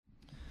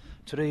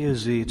Today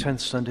is the 10th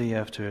Sunday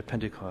after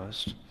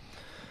Pentecost.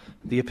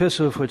 The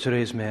epistle for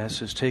today's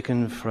Mass is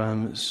taken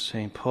from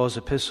St. Paul's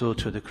epistle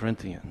to the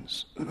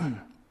Corinthians.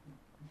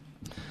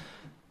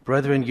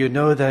 Brethren, you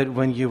know that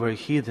when you were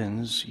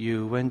heathens,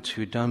 you went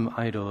to dumb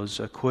idols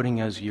according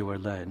as you were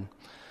led.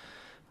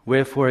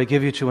 Wherefore I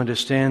give you to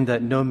understand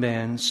that no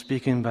man,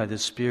 speaking by the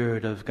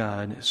Spirit of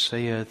God,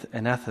 saith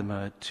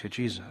anathema to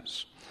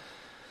Jesus.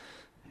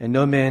 And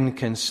no man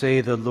can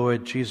say the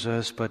Lord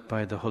Jesus but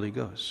by the Holy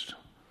Ghost.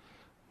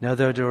 Now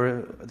there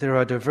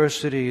are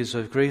diversities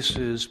of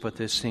graces, but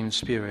the same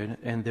Spirit,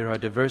 and there are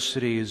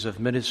diversities of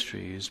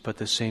ministries, but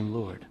the same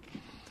Lord.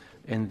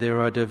 And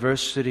there are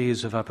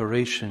diversities of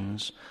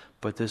operations,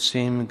 but the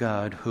same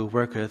God who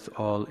worketh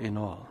all in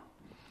all.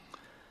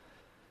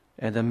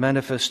 And the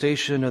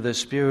manifestation of the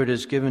Spirit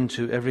is given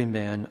to every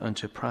man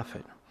unto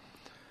profit.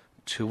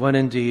 To one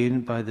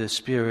indeed by the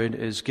Spirit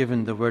is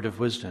given the word of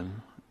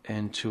wisdom,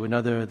 and to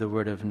another the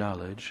word of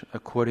knowledge,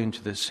 according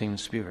to the same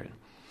Spirit.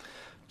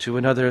 To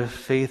another,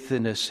 faith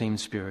in the same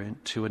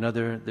Spirit. To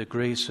another, the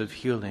grace of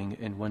healing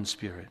in one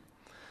Spirit.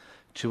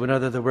 To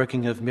another, the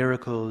working of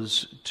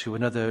miracles. To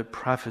another,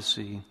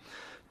 prophecy.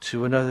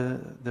 To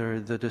another,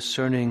 the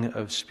discerning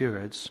of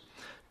spirits.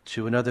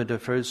 To another,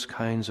 diverse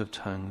kinds of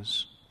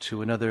tongues.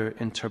 To another,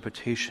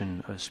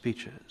 interpretation of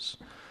speeches.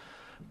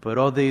 But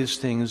all these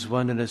things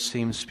one and the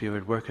same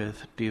Spirit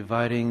worketh,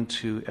 dividing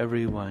to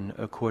every one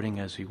according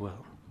as he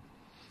will.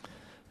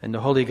 And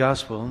the Holy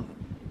Gospel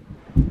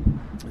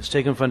is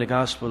taken from the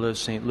Gospel of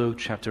St. Luke,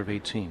 chapter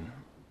 18.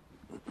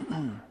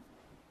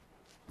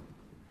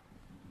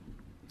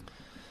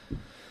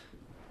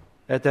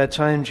 At that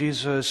time,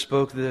 Jesus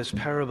spoke this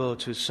parable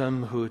to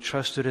some who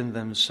trusted in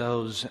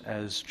themselves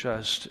as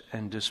just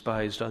and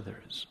despised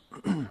others.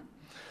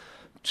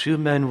 2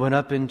 men went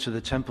up into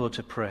the temple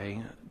to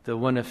pray, the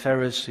one a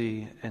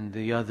Pharisee and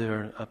the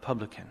other a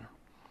publican.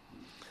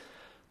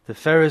 The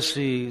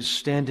Pharisee,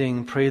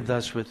 standing, prayed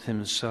thus with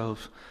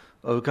himself,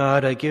 O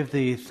God, I give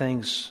thee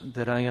thanks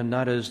that I am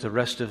not as the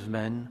rest of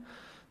men,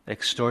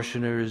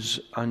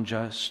 extortioners,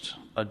 unjust,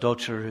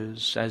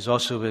 adulterers, as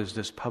also is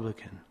this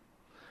publican.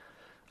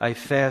 I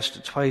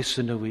fast twice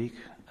in a week,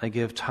 I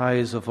give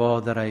tithes of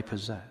all that I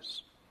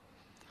possess.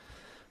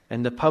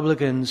 And the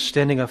publican,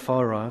 standing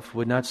afar off,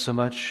 would not so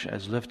much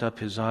as lift up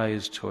his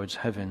eyes towards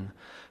heaven,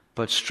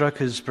 but struck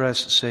his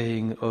breast,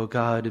 saying, O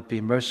God,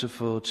 be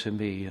merciful to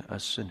me, a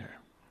sinner.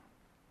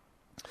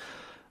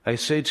 I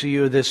say to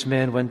you, this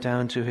man went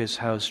down to his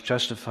house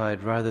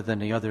justified rather than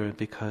the other,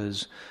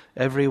 because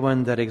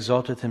everyone that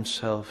exalteth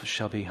himself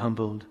shall be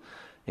humbled,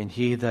 and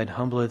he that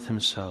humbleth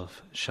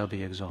himself shall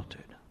be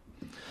exalted.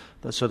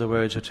 Thus are the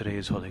words of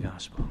today's Holy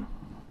Gospel.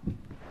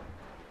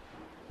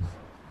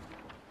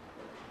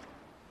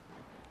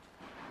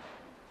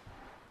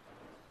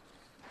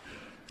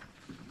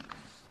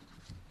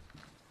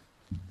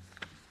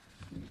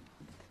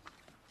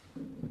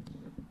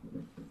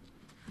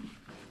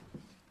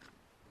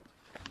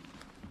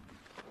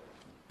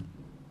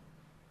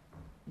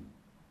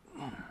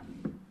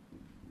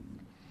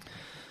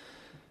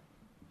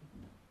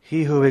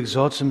 He who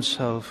exalts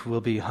himself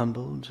will be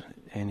humbled,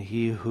 and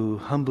he who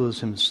humbles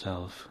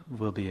himself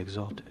will be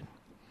exalted.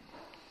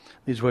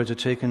 These words are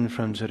taken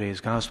from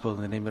today's Gospel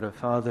in the name of the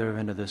Father,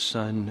 and of the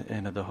Son,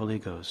 and of the Holy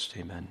Ghost.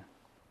 Amen.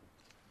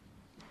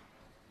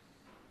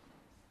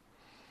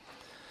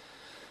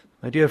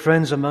 My dear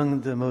friends, among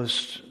the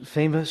most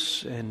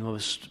famous and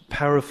most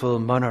powerful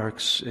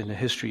monarchs in the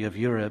history of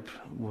Europe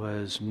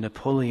was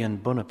Napoleon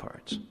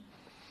Bonaparte.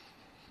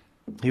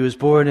 He was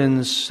born in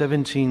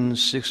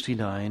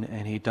 1769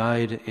 and he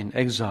died in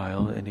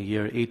exile in the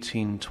year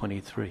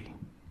 1823.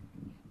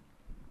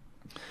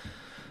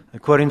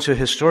 According to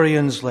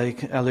historians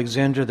like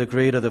Alexander the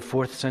Great of the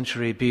 4th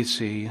century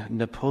BC,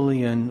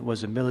 Napoleon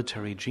was a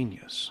military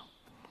genius.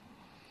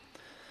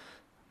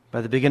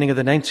 By the beginning of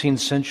the 19th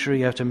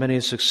century, after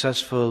many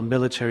successful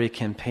military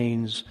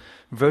campaigns,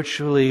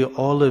 virtually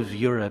all of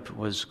Europe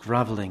was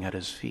groveling at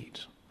his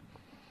feet.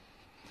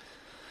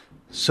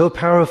 So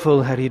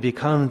powerful had he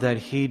become that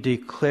he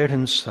declared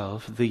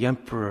himself the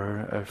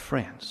Emperor of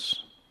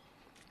France.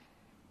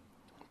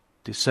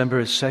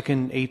 December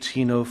 2nd,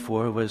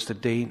 1804 was the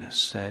date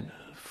set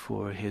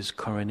for his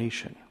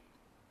coronation.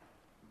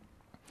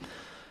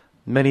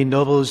 Many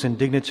nobles and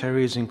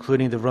dignitaries,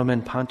 including the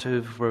Roman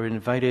pontiff, were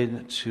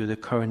invited to the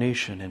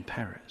coronation in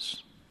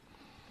Paris.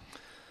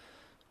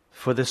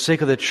 For the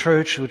sake of the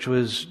Church, which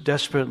was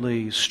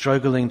desperately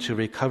struggling to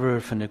recover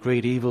from the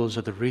great evils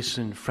of the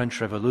recent French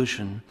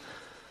Revolution,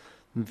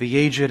 the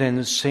aged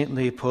and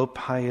saintly Pope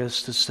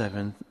Pius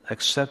VII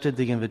accepted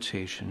the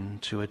invitation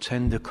to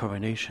attend the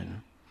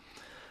coronation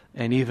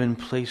and even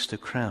placed a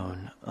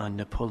crown on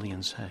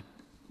Napoleon's head.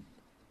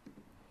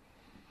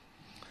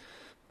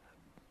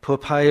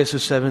 Pope Pius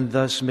VII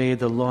thus made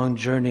the long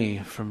journey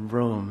from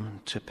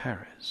Rome to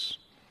Paris.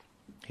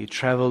 He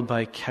traveled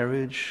by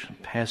carriage,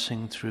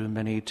 passing through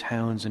many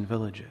towns and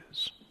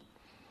villages.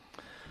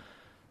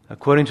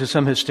 According to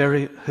some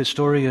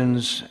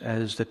historians,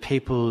 as the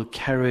papal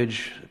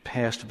carriage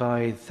passed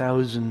by,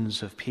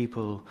 thousands of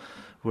people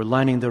were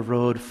lining the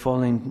road,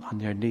 falling on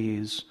their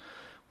knees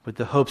with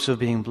the hopes of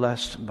being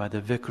blessed by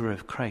the Vicar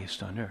of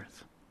Christ on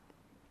earth.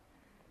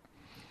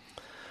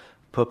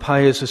 Pope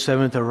Pius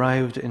VII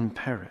arrived in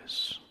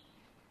Paris.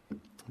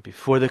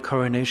 Before the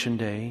coronation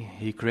day,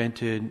 he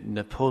granted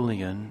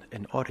Napoleon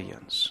an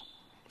audience.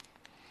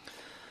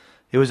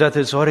 It was at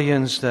this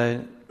audience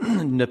that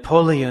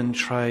Napoleon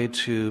tried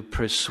to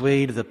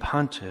persuade the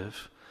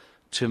pontiff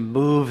to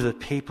move the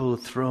papal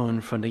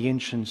throne from the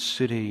ancient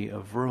city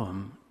of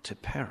Rome to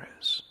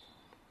Paris.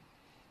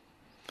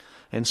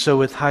 And so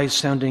with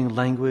high-sounding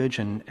language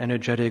and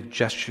energetic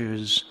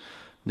gestures,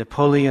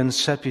 Napoleon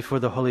set before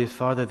the Holy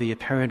Father the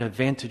apparent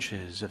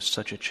advantages of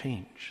such a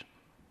change.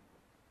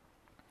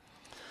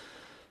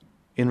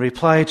 In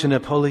reply to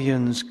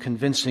Napoleon's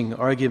convincing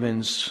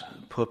arguments,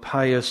 Pope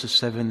Pius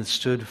VII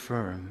stood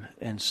firm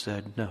and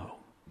said no.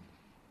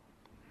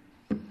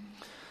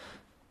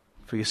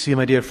 For you see,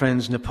 my dear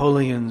friends,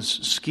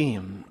 Napoleon's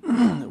scheme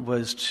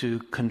was to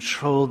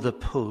control the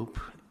Pope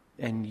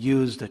and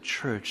use the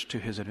Church to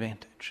his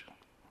advantage.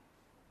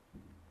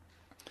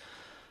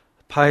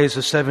 Pius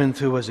VII,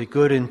 who was a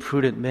good and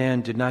prudent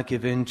man, did not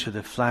give in to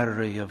the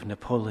flattery of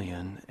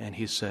Napoleon, and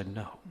he said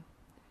no.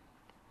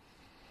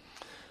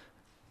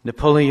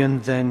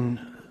 Napoleon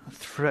then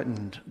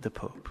threatened the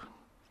Pope.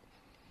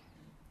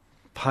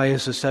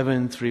 Pius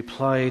VII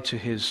replied to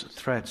his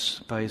threats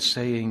by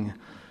saying,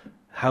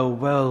 "How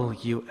well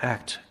you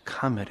act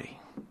comedy."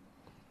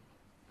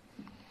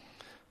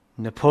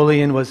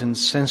 Napoleon was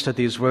incensed at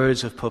these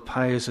words of Pope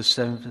Pius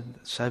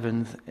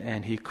VII,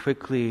 and he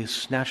quickly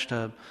snatched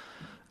up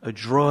a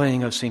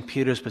drawing of St.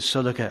 Peter's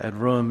Basilica at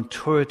Rome,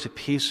 tore it to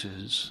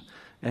pieces,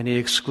 and he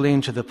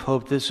exclaimed to the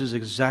Pope, "This is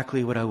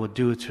exactly what I will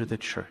do to the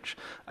Church.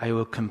 I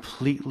will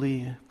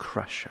completely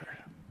crush her."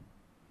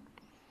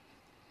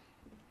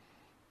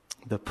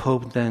 The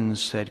Pope then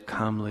said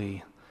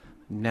calmly,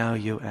 "Now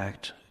you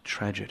act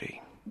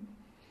tragedy."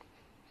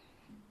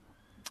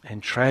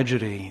 And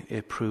tragedy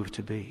it proved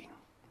to be.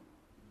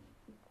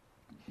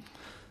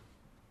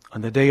 On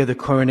the day of the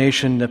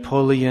coronation,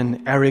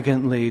 Napoleon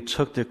arrogantly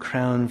took the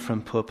crown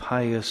from Pope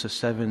Pius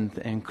VII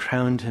and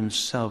crowned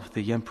himself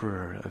the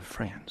Emperor of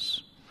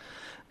France.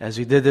 As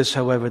he did this,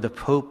 however, the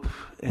Pope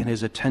and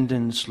his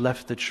attendants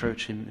left the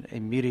church and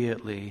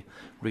immediately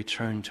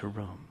returned to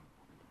Rome.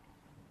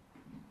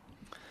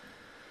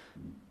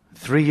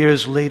 3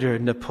 years later,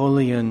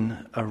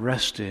 Napoleon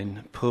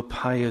arrested Pope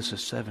Pius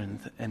VII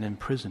and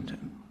imprisoned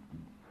him.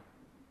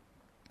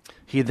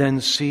 He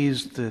then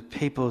seized the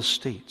papal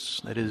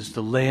states, that is,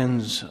 the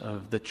lands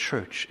of the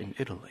church in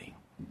Italy.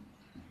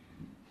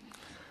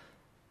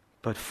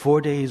 But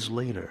 4 days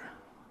later,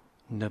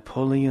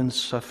 Napoleon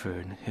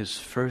suffered his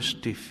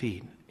first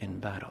defeat in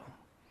battle.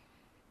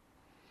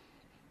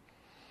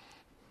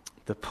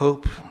 The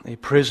Pope, a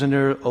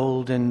prisoner,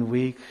 old and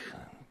weak,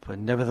 but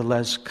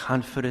nevertheless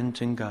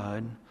confident in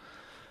God,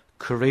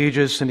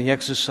 courageous in the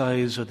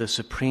exercise of the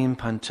supreme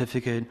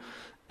pontificate,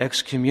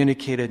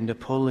 excommunicated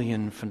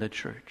Napoleon from the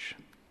church.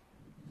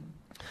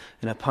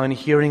 And upon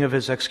hearing of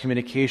his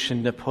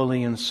excommunication,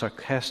 Napoleon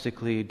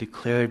sarcastically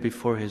declared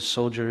before his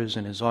soldiers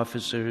and his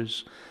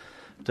officers,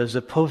 "Does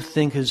the Pope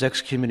think his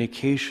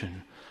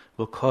excommunication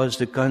will cause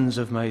the guns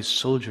of my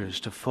soldiers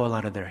to fall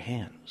out of their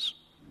hands?"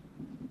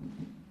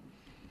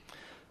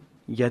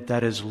 Yet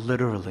that is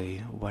literally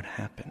what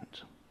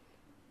happened.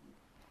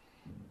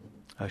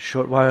 A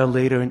short while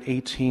later, in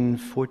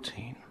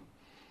 1814,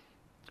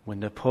 when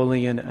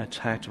Napoleon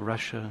attacked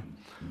Russia,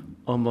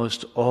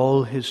 almost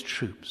all his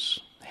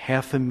troops,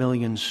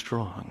 500,000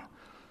 strong,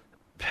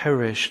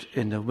 perished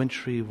in the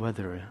wintry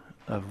weather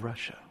of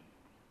Russia.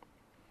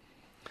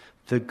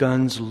 The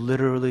guns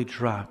literally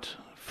dropped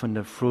from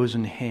the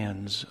frozen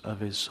hands of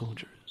his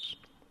soldiers.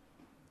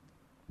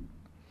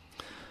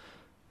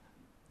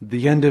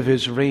 The end of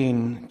his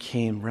reign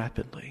came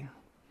rapidly.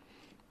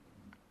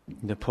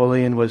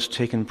 Napoleon was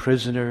taken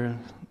prisoner,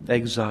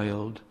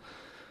 exiled,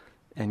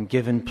 and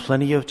given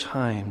plenty of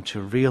time to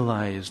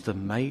realize the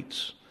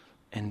might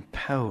and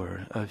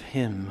power of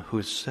him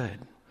who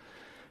said,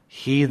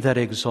 "He that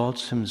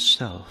exalts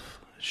himself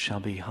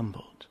shall be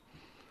humbled,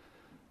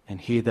 and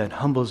he that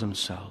humbles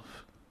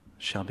himself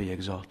shall be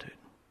exalted."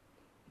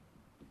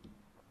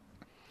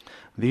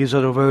 These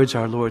are the words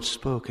our Lord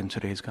spoke in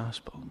today's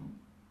gospel.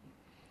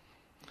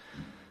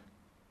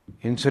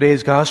 In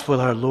today's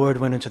gospel, our Lord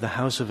went into the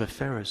house of a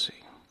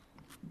Pharisee.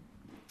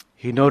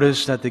 He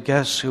noticed that the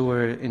guests who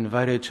were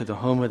invited to the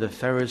home of the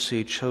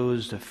Pharisee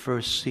chose the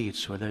first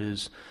seats, or that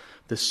is,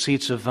 the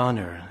seats of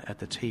honor at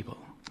the table.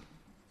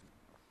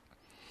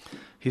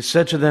 He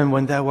said to them,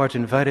 "When thou art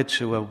invited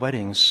to a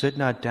wedding, sit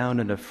not down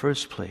in the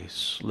first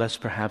place,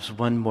 lest perhaps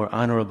one more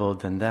honorable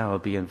than thou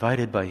be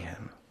invited by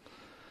him.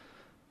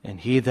 And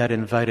he that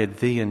invited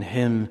thee and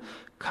him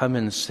come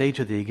and say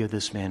to thee, Give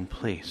this man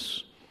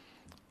place.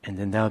 And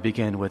then thou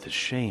begin with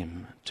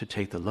shame to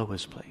take the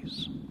lowest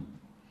place."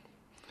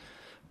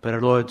 But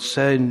our Lord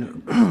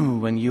said,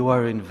 when you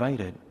are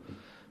invited,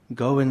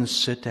 go and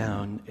sit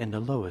down in the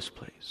lowest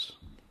place.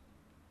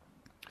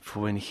 For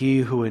when he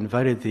who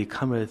invited thee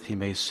cometh, he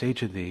may say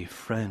to thee,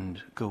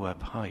 Friend, go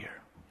up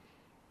higher.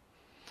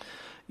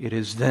 It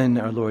is then,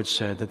 our Lord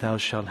said, that thou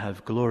shalt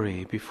have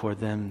glory before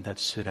them that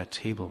sit at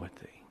table with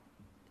thee.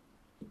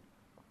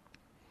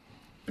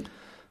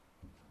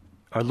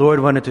 Our Lord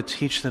wanted to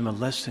teach them a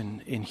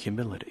lesson in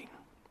humility.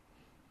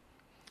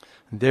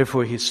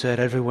 Therefore he said,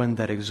 Everyone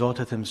that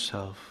exalteth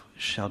himself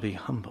shall be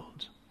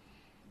humbled,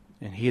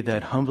 and he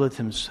that humbleth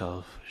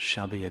himself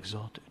shall be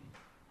exalted.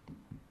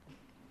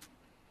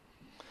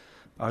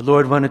 Our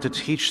Lord wanted to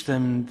teach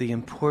them the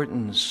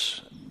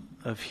importance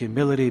of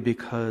humility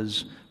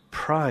because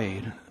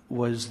pride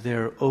was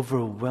their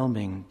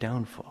overwhelming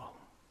downfall.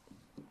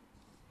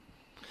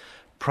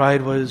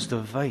 Pride was the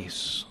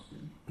vice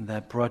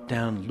that brought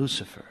down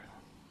Lucifer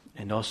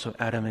and also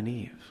Adam and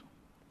Eve.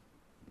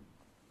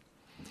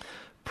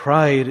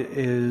 Pride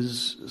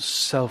is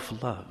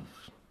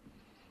self-love.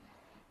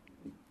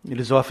 It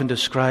is often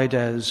described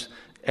as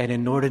an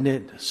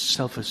inordinate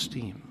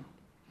self-esteem.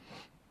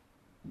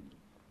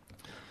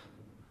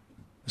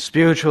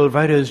 Spiritual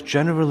writers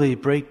generally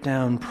break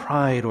down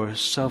pride or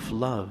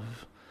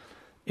self-love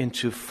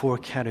into 4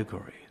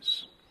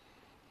 categories.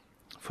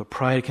 For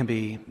pride can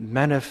be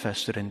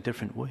manifested in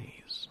different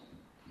ways.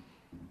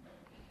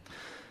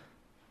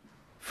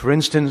 For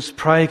instance,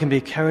 pride can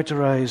be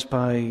characterized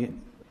by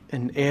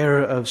an air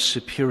of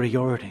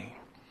superiority,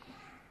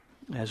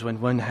 as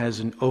when one has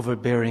an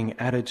overbearing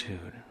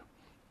attitude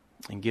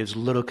and gives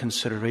little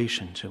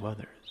consideration to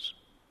others.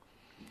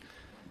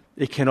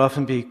 It can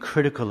often be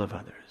critical of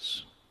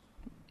others.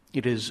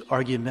 It is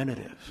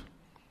argumentative,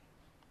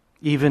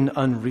 even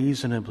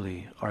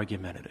unreasonably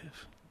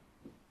argumentative.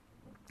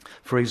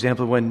 For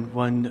example, when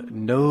one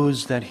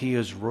knows that he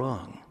is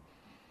wrong,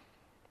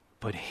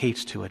 but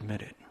hates to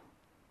admit it.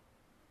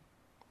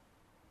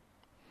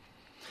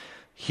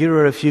 Here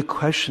are a few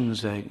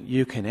questions that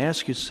you can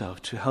ask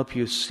yourself to help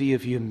you see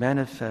if you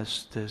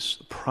manifest this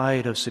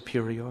pride of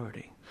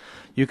superiority.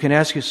 You can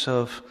ask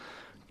yourself,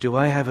 do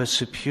I have a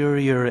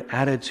superior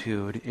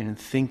attitude in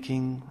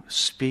thinking,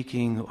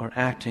 speaking, or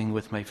acting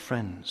with my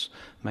friends,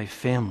 my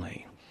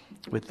family,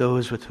 with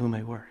those with whom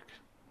I work?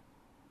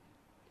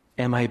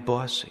 Am I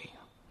bossy?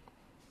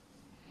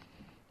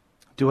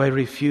 Do I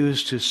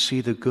refuse to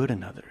see the good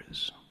in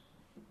others?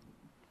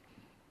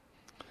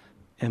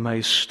 Am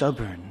I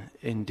stubborn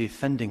in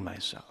defending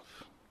myself?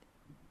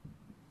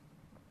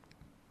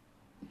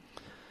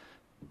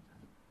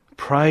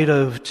 Pride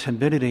of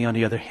timidity, on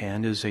the other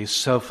hand, is a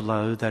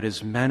self-love that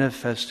is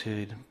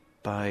manifested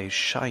by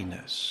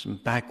shyness,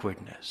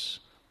 backwardness,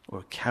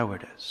 or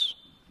cowardice.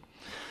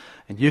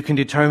 And you can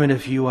determine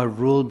if you are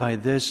ruled by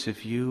this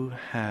if you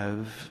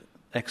have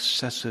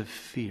excessive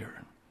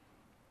fear.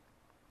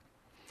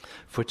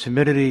 For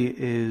timidity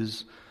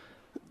is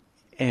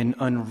an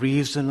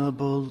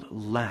unreasonable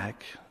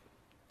lack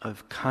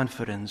of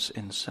confidence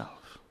in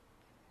self.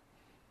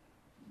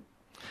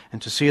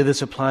 And to see if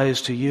this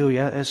applies to you,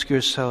 ask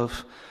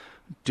yourself,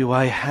 do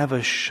I have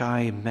a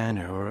shy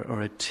manner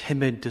or a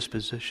timid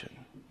disposition?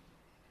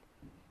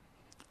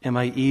 Am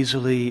I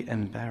easily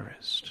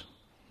embarrassed?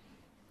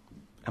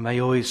 Am I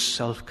always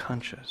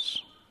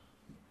self-conscious?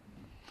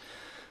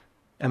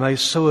 Am I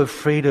so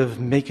afraid of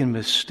making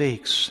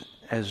mistakes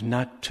as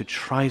not to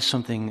try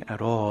something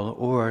at all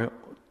or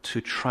to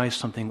try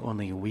something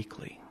only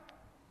weakly?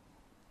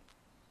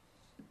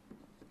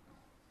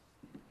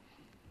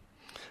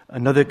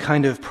 Another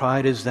kind of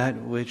pride is that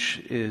which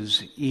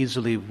is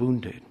easily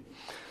wounded.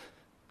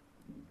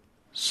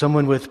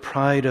 Someone with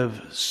pride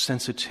of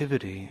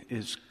sensitivity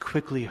is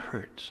quickly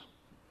hurt.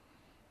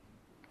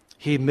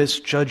 He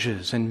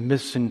misjudges and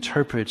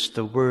misinterprets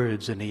the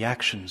words and the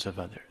actions of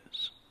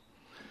others.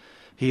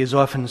 He is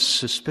often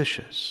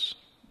suspicious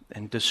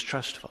and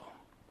distrustful.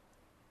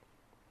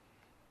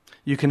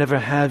 You can never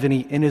have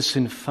any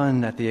innocent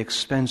fun at the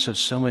expense of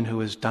someone who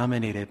is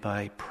dominated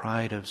by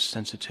pride of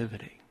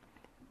sensitivity.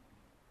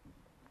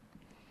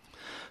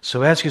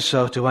 So ask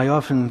yourself, do I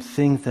often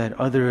think that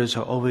others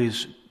are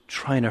always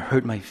trying to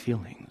hurt my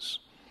feelings,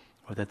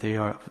 or that they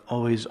are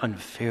always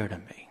unfair to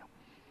me?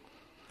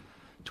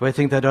 Do I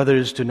think that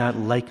others do not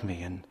like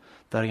me and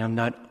that I am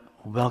not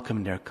welcome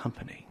in their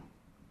company?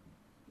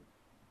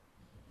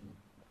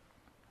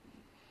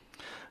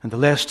 And the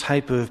last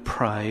type of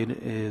pride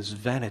is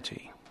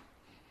vanity.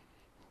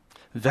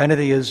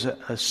 Vanity is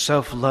a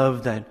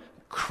self-love that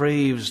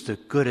craves the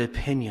good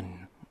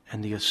opinion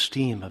and the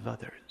esteem of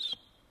others.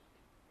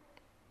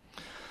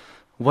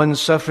 One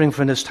suffering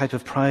from this type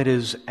of pride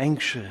is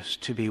anxious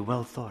to be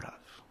well thought of.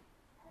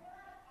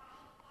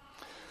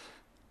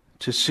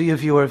 To see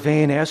if you are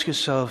vain, ask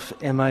yourself,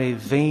 am I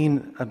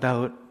vain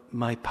about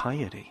my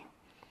piety?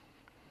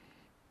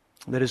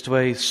 That is, do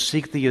I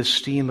seek the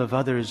esteem of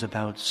others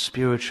about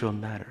spiritual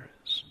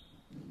matters?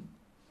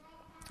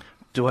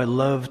 Do I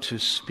love to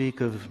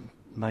speak of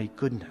my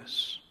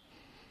goodness?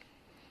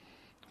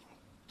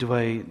 Do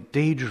I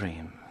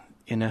daydream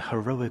in a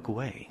heroic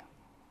way?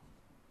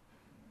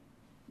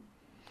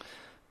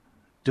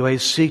 Do I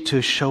seek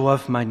to show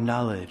off my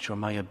knowledge or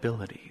my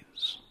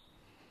abilities?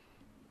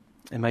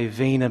 Am I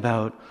vain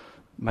about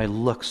my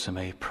looks and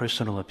my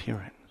personal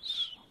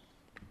appearance?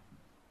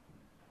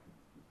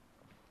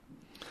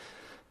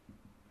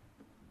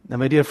 Now,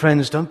 my dear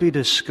friends, don't be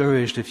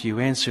discouraged if you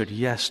answered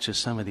yes to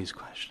some of these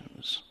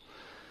questions.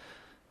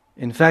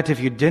 In fact, if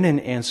you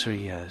didn't answer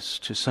yes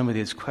to some of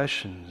these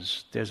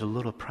questions, there's a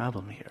little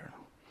problem here.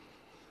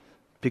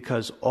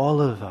 Because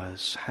all of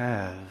us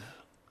have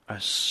a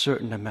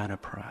certain amount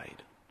of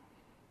pride.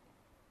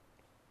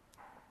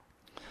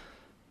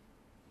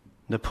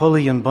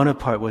 Napoleon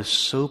Bonaparte was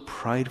so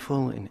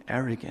prideful and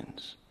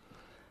arrogant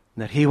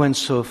that he went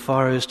so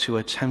far as to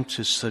attempt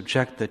to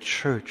subject the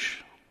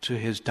church to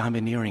his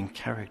domineering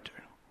character.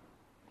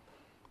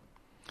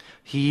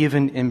 He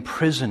even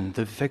imprisoned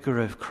the vicar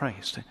of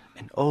Christ,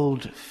 an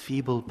old,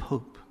 feeble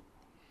pope.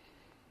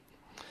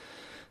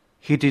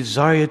 He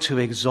desired to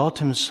exalt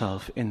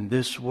himself in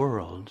this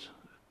world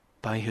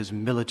by his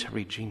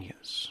military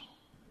genius.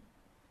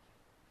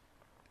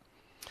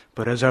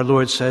 But as our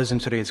Lord says in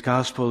today's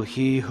gospel,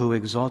 he who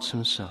exalts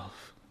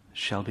himself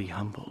shall be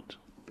humbled.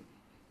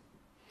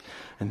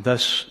 And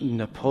thus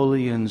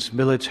Napoleon's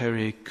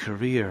military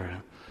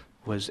career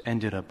was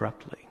ended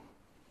abruptly.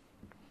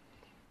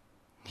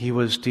 He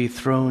was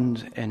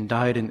dethroned and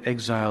died in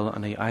exile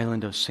on the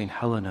island of St.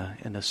 Helena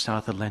in the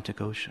South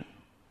Atlantic Ocean.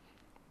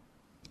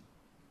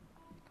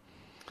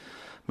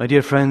 My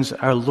dear friends,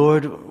 our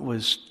Lord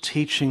was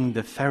teaching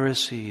the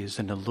Pharisees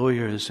and the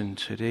lawyers in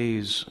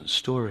today's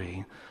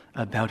story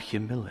about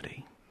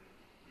humility.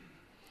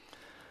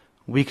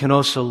 We can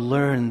also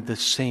learn the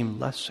same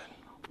lesson,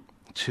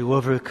 to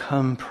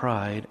overcome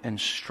pride and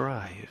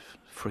strive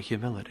for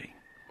humility.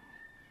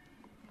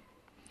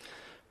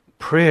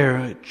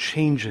 Prayer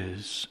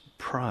changes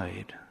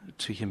pride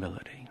to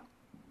humility.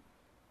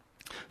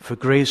 For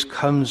grace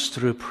comes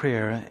through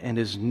prayer and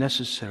is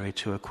necessary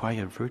to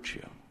acquire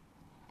virtue.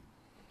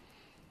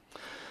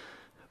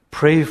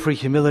 Pray for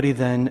humility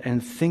then,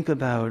 and think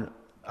about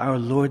our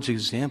Lord's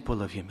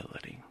example of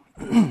humility.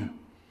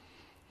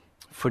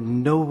 For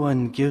no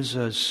one gives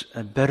us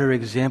a better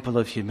example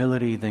of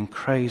humility than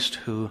Christ,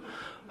 who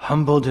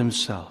humbled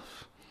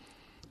himself,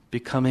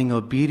 becoming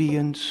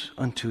obedient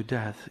unto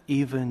death,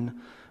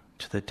 even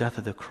to the death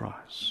of the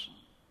cross.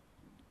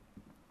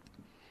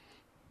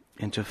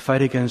 And to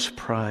fight against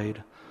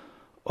pride,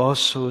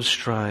 also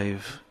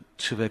strive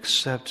to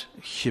accept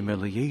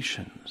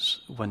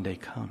humiliations when they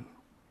come.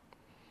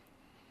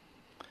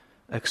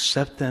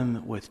 Accept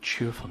them with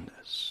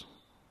cheerfulness.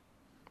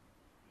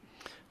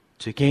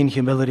 To gain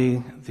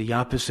humility, the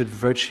opposite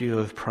virtue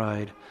of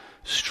pride,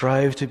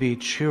 strive to be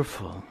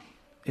cheerful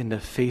in the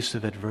face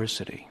of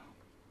adversity.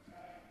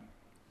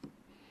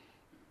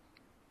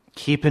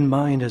 Keep in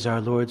mind, as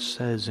our Lord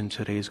says in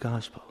today's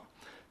gospel,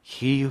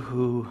 he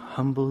who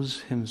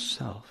humbles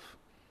himself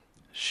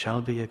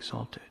shall be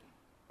exalted.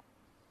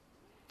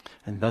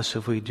 And thus,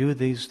 if we do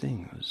these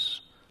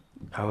things,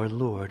 our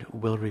Lord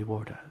will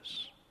reward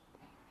us.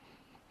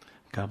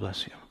 God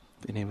bless you.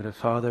 In the name of the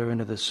Father,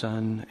 and of the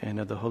Son, and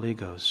of the Holy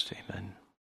Ghost. Amen.